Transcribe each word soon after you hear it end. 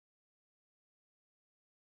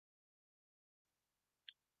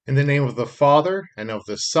In the name of the Father, and of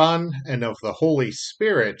the Son, and of the Holy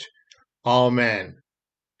Spirit. Amen.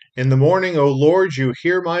 In the morning, O Lord, you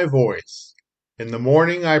hear my voice. In the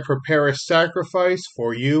morning I prepare a sacrifice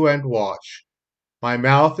for you and watch. My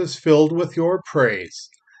mouth is filled with your praise,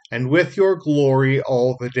 and with your glory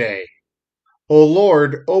all the day. O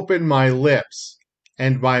Lord, open my lips,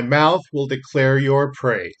 and my mouth will declare your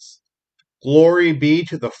praise. Glory be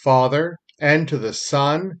to the Father, and to the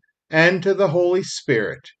Son, and to the Holy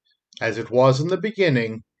Spirit, as it was in the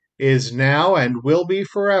beginning, is now, and will be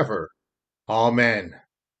forever. Amen.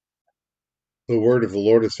 The word of the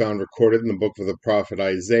Lord is found recorded in the book of the prophet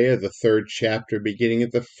Isaiah, the 3rd chapter, beginning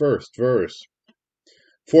at the 1st verse.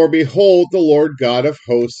 For behold, the Lord God of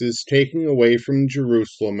hosts is taking away from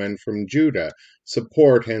Jerusalem and from Judah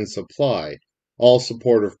support and supply, all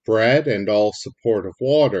support of bread and all support of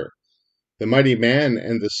water, the mighty man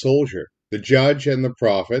and the soldier, the judge and the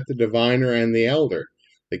prophet, the diviner and the elder,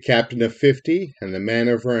 the captain of 50 and the man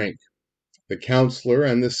of rank, the counselor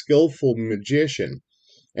and the skillful magician,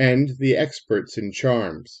 and the experts in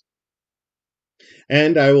charms.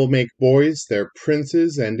 And I will make boys their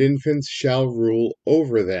princes, and infants shall rule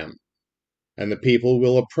over them. And the people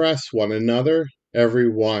will oppress one another, every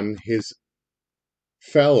one his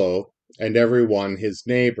fellow, and every one his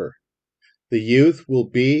neighbor. The youth will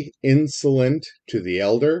be insolent to the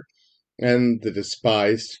elder, and the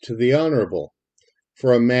despised to the honorable.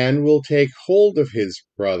 For a man will take hold of his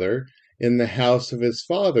brother in the house of his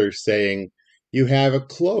father, saying, You have a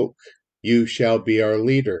cloak, you shall be our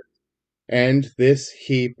leader, and this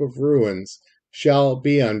heap of ruins shall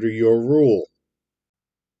be under your rule.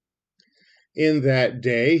 In that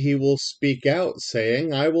day he will speak out,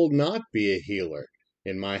 saying, I will not be a healer.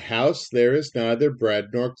 In my house there is neither bread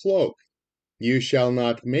nor cloak. You shall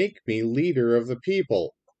not make me leader of the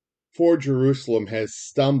people. For Jerusalem has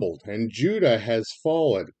stumbled, and Judah has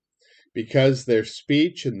fallen, because their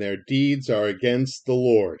speech and their deeds are against the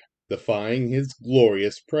Lord, defying his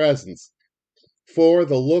glorious presence. For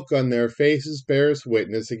the look on their faces bears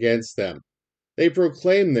witness against them. They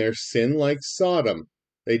proclaim their sin like Sodom.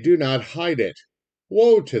 They do not hide it.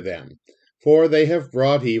 Woe to them, for they have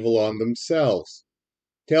brought evil on themselves.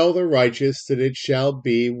 Tell the righteous that it shall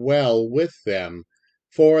be well with them,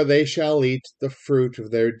 for they shall eat the fruit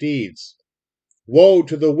of their deeds. Woe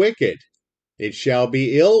to the wicked! It shall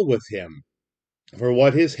be ill with him, for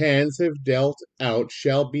what his hands have dealt out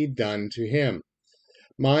shall be done to him.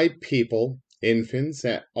 My people, infants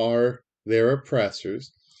are their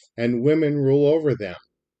oppressors, and women rule over them.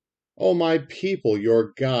 O my people,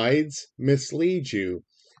 your guides mislead you,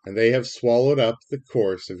 and they have swallowed up the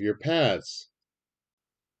course of your paths.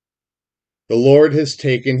 The Lord has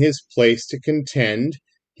taken his place to contend.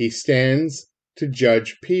 He stands to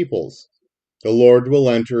judge peoples. The Lord will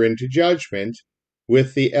enter into judgment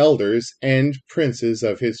with the elders and princes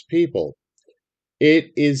of his people.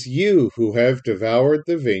 It is you who have devoured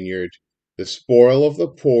the vineyard. The spoil of the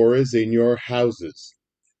poor is in your houses.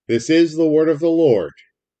 This is the word of the Lord.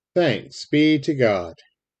 Thanks be to God.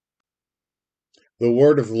 The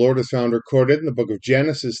word of the Lord is found recorded in the book of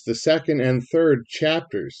Genesis, the 2nd and 3rd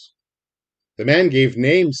chapters. The man gave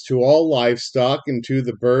names to all livestock, and to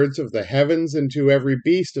the birds of the heavens, and to every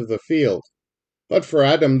beast of the field. But for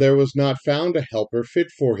Adam there was not found a helper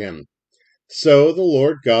fit for him. So the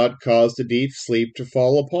Lord God caused a deep sleep to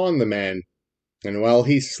fall upon the man, and while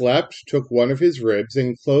he slept, took one of his ribs,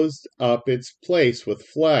 and closed up its place with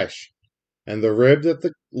flesh. And the rib that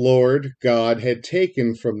the Lord God had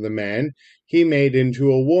taken from the man, he made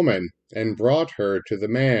into a woman, and brought her to the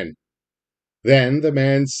man. Then the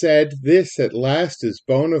man said, This at last is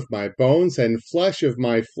bone of my bones, and flesh of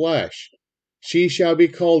my flesh. She shall be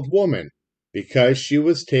called woman, because she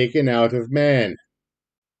was taken out of man.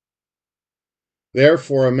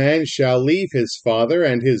 Therefore a man shall leave his father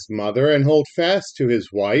and his mother, and hold fast to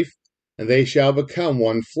his wife, and they shall become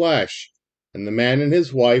one flesh. And the man and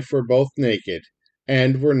his wife were both naked,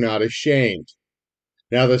 and were not ashamed.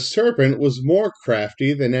 Now the serpent was more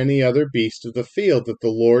crafty than any other beast of the field that the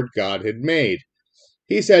Lord God had made.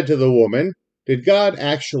 He said to the woman, Did God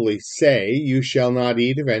actually say, You shall not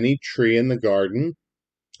eat of any tree in the garden?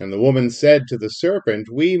 And the woman said to the serpent,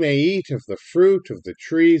 We may eat of the fruit of the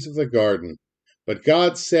trees of the garden. But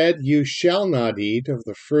God said, You shall not eat of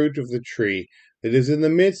the fruit of the tree that is in the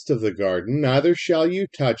midst of the garden, neither shall you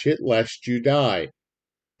touch it, lest you die.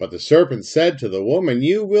 But the serpent said to the woman,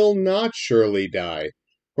 You will not surely die.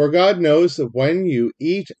 For God knows that when you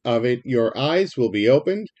eat of it, your eyes will be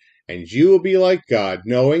opened, and you will be like God,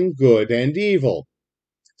 knowing good and evil.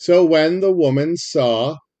 So when the woman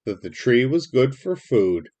saw that the tree was good for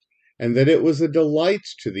food, and that it was a delight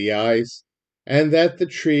to the eyes, and that the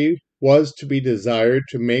tree was to be desired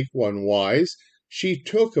to make one wise, she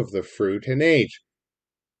took of the fruit and ate.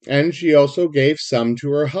 And she also gave some to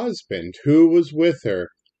her husband, who was with her,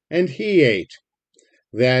 and he ate.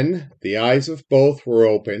 Then the eyes of both were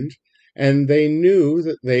opened, and they knew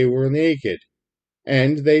that they were naked.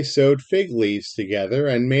 And they sewed fig leaves together,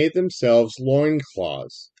 and made themselves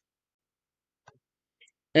loincloths.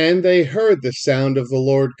 And they heard the sound of the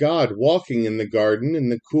Lord God walking in the garden in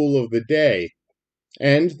the cool of the day.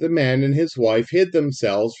 And the man and his wife hid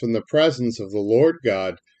themselves from the presence of the Lord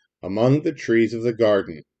God among the trees of the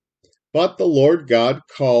garden. But the Lord God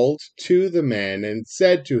called to the man and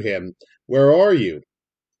said to him, "Where are you?"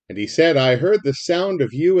 And he said, "I heard the sound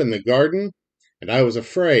of you in the garden, and I was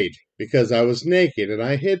afraid, because I was naked, and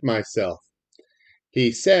I hid myself."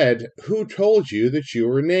 He said, "Who told you that you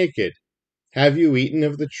were naked? Have you eaten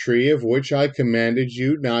of the tree of which I commanded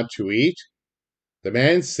you not to eat?" The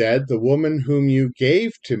man said, "The woman whom you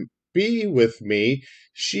gave to be with me,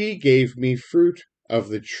 she gave me fruit of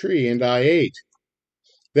the tree, and I ate."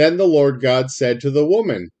 Then the Lord God said to the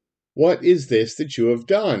woman, "What is this that you have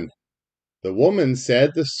done?" The woman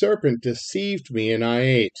said, "The serpent deceived me, and I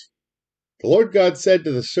ate." The Lord God said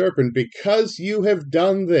to the serpent, "Because you have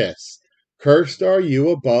done this, cursed are you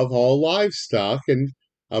above all livestock, and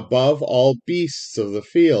above all beasts of the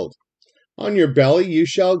field. On your belly you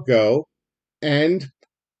shall go, and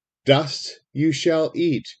dust you shall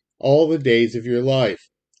eat all the days of your life.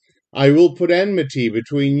 I will put enmity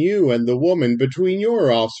between you and the woman, between your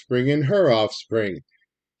offspring and her offspring.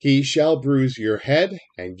 He shall bruise your head,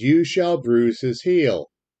 and you shall bruise his heel."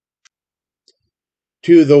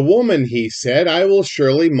 To the woman he said, "I will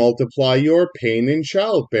surely multiply your pain in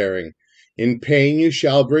childbearing. In pain you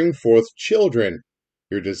shall bring forth children.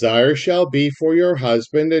 Your desire shall be for your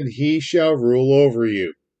husband, and he shall rule over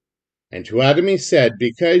you." And to Adam he said,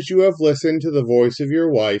 "Because you have listened to the voice of your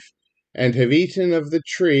wife, and have eaten of the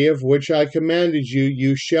tree of which I commanded you,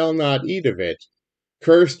 you shall not eat of it.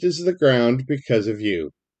 Cursed is the ground because of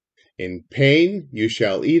you. In pain you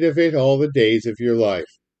shall eat of it all the days of your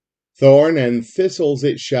life. Thorn and thistles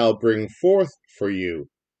it shall bring forth for you,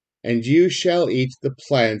 and you shall eat the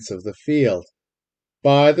plants of the field.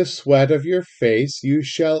 By the sweat of your face you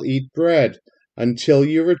shall eat bread, until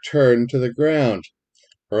you return to the ground.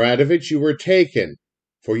 For out of it you were taken,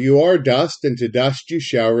 for you are dust, and to dust you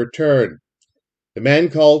shall return." The man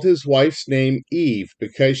called his wife's name Eve,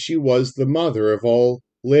 because she was the mother of all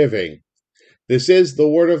living. This is the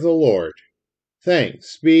word of the Lord.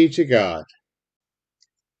 Thanks be to God.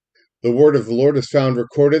 The word of the Lord is found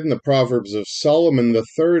recorded in the Proverbs of Solomon, the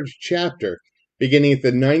 3rd chapter, beginning at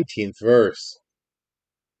the 19th verse.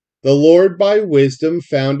 "The Lord by wisdom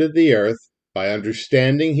founded the earth, by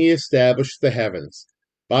understanding he established the heavens.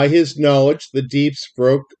 By his knowledge the deeps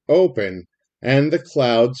broke open, and the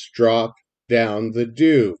clouds dropped down the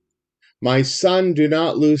dew. My son, do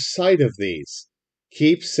not lose sight of these.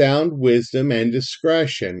 Keep sound wisdom and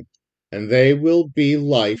discretion, and they will be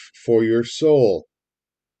life for your soul,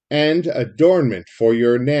 and adornment for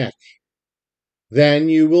your neck. Then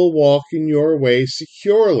you will walk in your way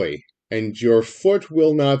securely, and your foot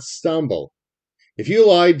will not stumble. If you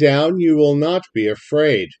lie down, you will not be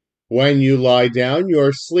afraid. When you lie down,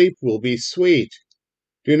 your sleep will be sweet.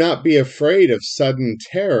 Do not be afraid of sudden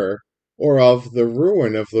terror, or of the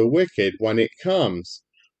ruin of the wicked when it comes,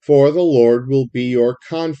 for the Lord will be your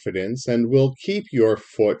confidence, and will keep your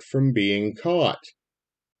foot from being caught.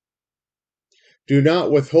 Do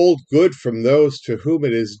not withhold good from those to whom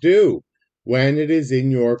it is due, when it is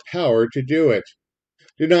in your power to do it.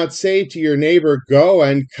 Do not say to your neighbor, "Go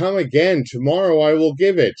and come again, tomorrow I will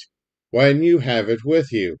give it," when you have it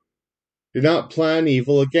with you. Do not plan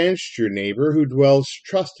evil against your neighbor who dwells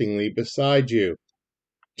trustingly beside you.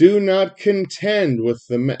 Do not contend with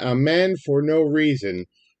a man for no reason,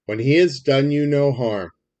 when he has done you no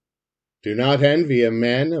harm. Do not envy a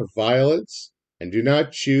man of violence, and do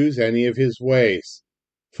not choose any of his ways.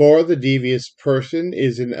 For the devious person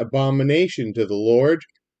is an abomination to the Lord,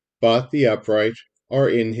 but the upright are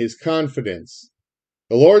in his confidence.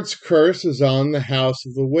 The Lord's curse is on the house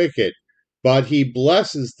of the wicked, but he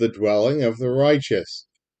blesses the dwelling of the righteous.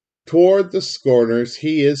 Toward the scorners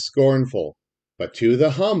he is scornful, but to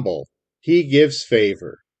the humble he gives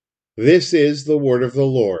favor. This is the word of the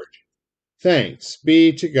Lord. Thanks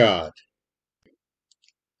be to God.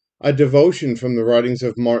 A devotion from the writings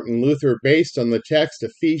of Martin Luther based on the text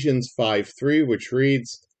Ephesians 5:3, which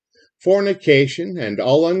reads, "Fornication and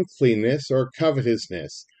all uncleanness or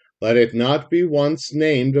covetousness, let it not be once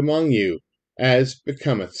named among you, as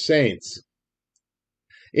becometh saints."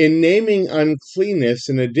 In naming uncleanness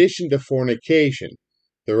in addition to fornication,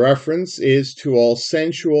 The reference is to all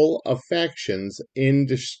sensual affections in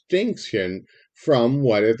distinction from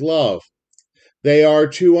wedded love. They are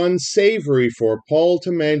too unsavory for Paul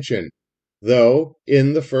to mention, though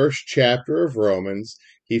in the first chapter of Romans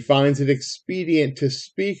he finds it expedient to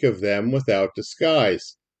speak of them without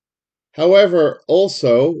disguise. However,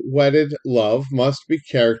 also, wedded love must be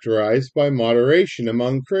characterized by moderation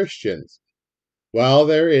among Christians. While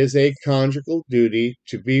there is a conjugal duty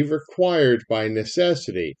to be required by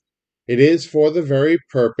necessity, it is for the very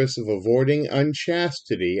purpose of avoiding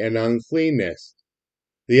unchastity and uncleanness.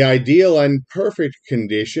 The ideal and perfect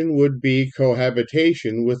condition would be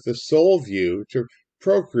cohabitation with the sole view to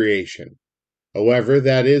procreation. However,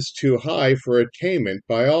 that is too high for attainment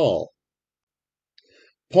by all.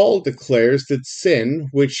 Paul declares that sin,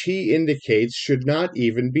 which he indicates, should not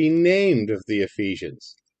even be named of the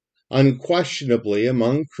Ephesians. Unquestionably,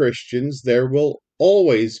 among Christians there will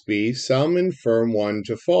always be some infirm one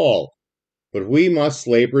to fall, but we must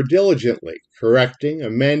labor diligently, correcting,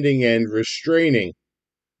 amending, and restraining.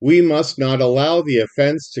 We must not allow the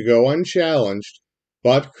offense to go unchallenged,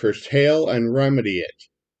 but curtail and remedy it.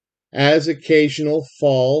 As occasional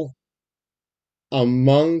fall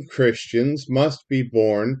among Christians must be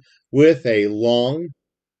borne with a long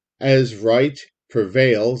as right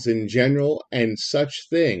prevails in general, and such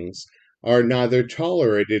things are neither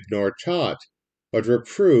tolerated nor taught, but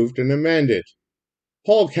reproved and amended.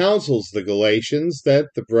 Paul counsels the Galatians that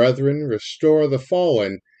the brethren restore the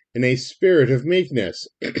fallen in a spirit of meekness,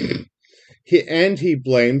 and he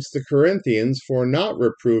blames the Corinthians for not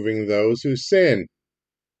reproving those who sin.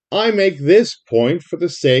 I make this point for the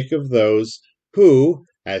sake of those who,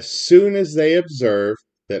 as soon as they observe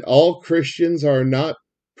that all Christians are not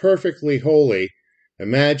perfectly holy,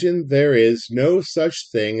 imagine there is no such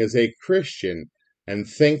thing as a Christian, and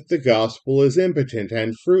think the gospel is impotent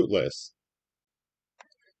and fruitless.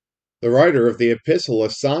 The writer of the epistle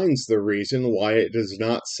assigns the reason why it does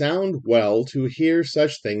not sound well to hear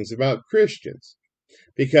such things about Christians,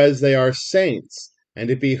 because they are saints, and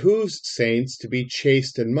it behooves saints to be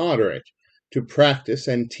chaste and moderate, to practice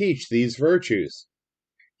and teach these virtues.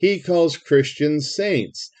 He calls Christians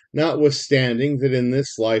saints, notwithstanding that in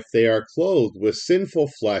this life they are clothed with sinful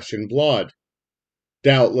flesh and blood.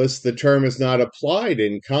 Doubtless the term is not applied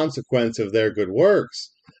in consequence of their good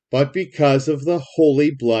works, but because of the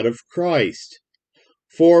holy blood of Christ.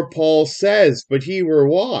 For Paul says, "But ye were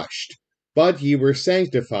washed, but ye were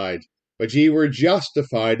sanctified, but ye were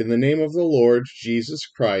justified in the name of the Lord Jesus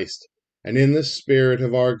Christ, and in the Spirit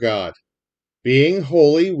of our God." Being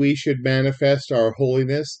holy, we should manifest our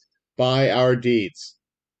holiness by our deeds.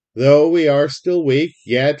 Though we are still weak,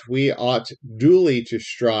 yet we ought duly to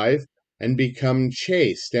strive and become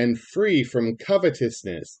chaste and free from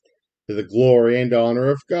covetousness, to the glory and honor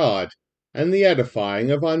of God, and the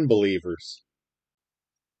edifying of unbelievers.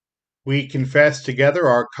 We confess together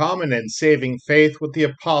our common and saving faith with the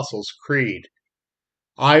Apostles' Creed.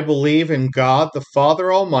 I believe in God the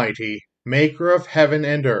Father Almighty, maker of heaven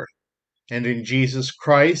and earth, and in Jesus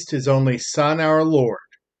Christ, his only Son, our Lord,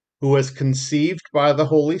 who was conceived by the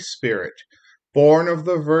Holy Spirit, born of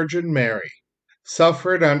the Virgin Mary,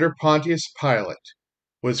 suffered under Pontius Pilate,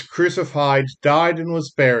 was crucified, died, and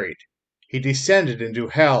was buried. He descended into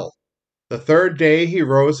hell. The third day he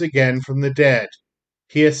rose again from the dead.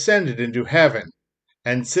 He ascended into heaven,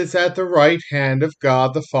 and sits at the right hand of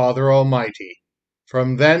God the Father Almighty.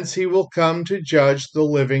 From thence he will come to judge the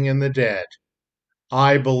living and the dead.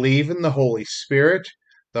 I believe in the Holy Spirit,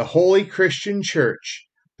 the holy Christian Church,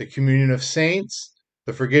 the communion of saints,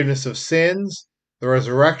 the forgiveness of sins, the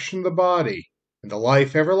resurrection of the body, and the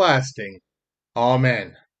life everlasting.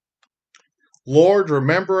 Amen. Lord,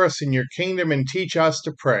 remember us in your kingdom and teach us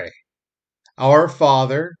to pray. Our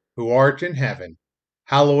Father, who art in heaven,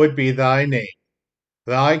 hallowed be thy name.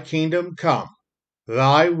 Thy kingdom come,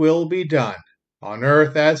 thy will be done, on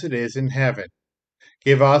earth as it is in heaven.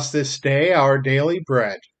 Give us this day our daily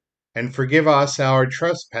bread, and forgive us our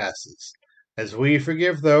trespasses, as we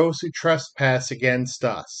forgive those who trespass against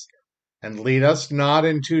us. And lead us not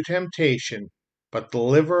into temptation, but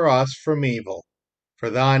deliver us from evil. For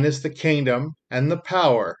thine is the kingdom, and the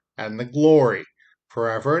power, and the glory,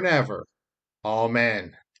 forever and ever.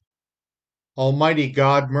 Amen. Almighty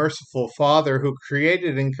God, merciful Father, who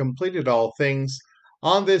created and completed all things,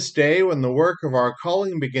 on this day when the work of our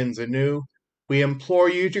calling begins anew, we implore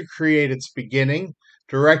you to create its beginning,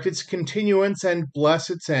 direct its continuance, and bless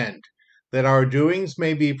its end, that our doings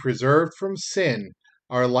may be preserved from sin,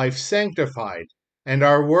 our life sanctified, and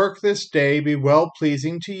our work this day be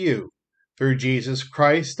well-pleasing to you, through Jesus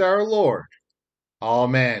Christ our Lord.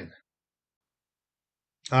 Amen.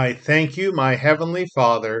 I thank you, my heavenly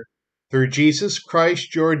Father, through Jesus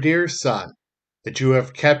Christ, your dear Son, that you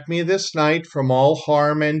have kept me this night from all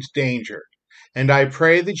harm and danger. And I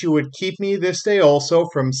pray that you would keep me this day also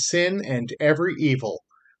from sin and every evil,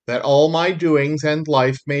 that all my doings and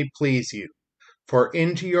life may please you. For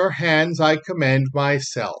into your hands I commend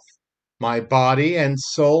myself, my body and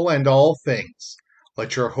soul and all things.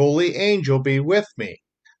 Let your holy angel be with me,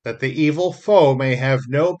 that the evil foe may have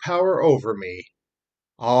no power over me.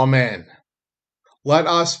 Amen. Let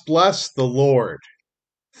us bless the Lord.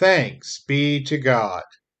 Thanks be to God.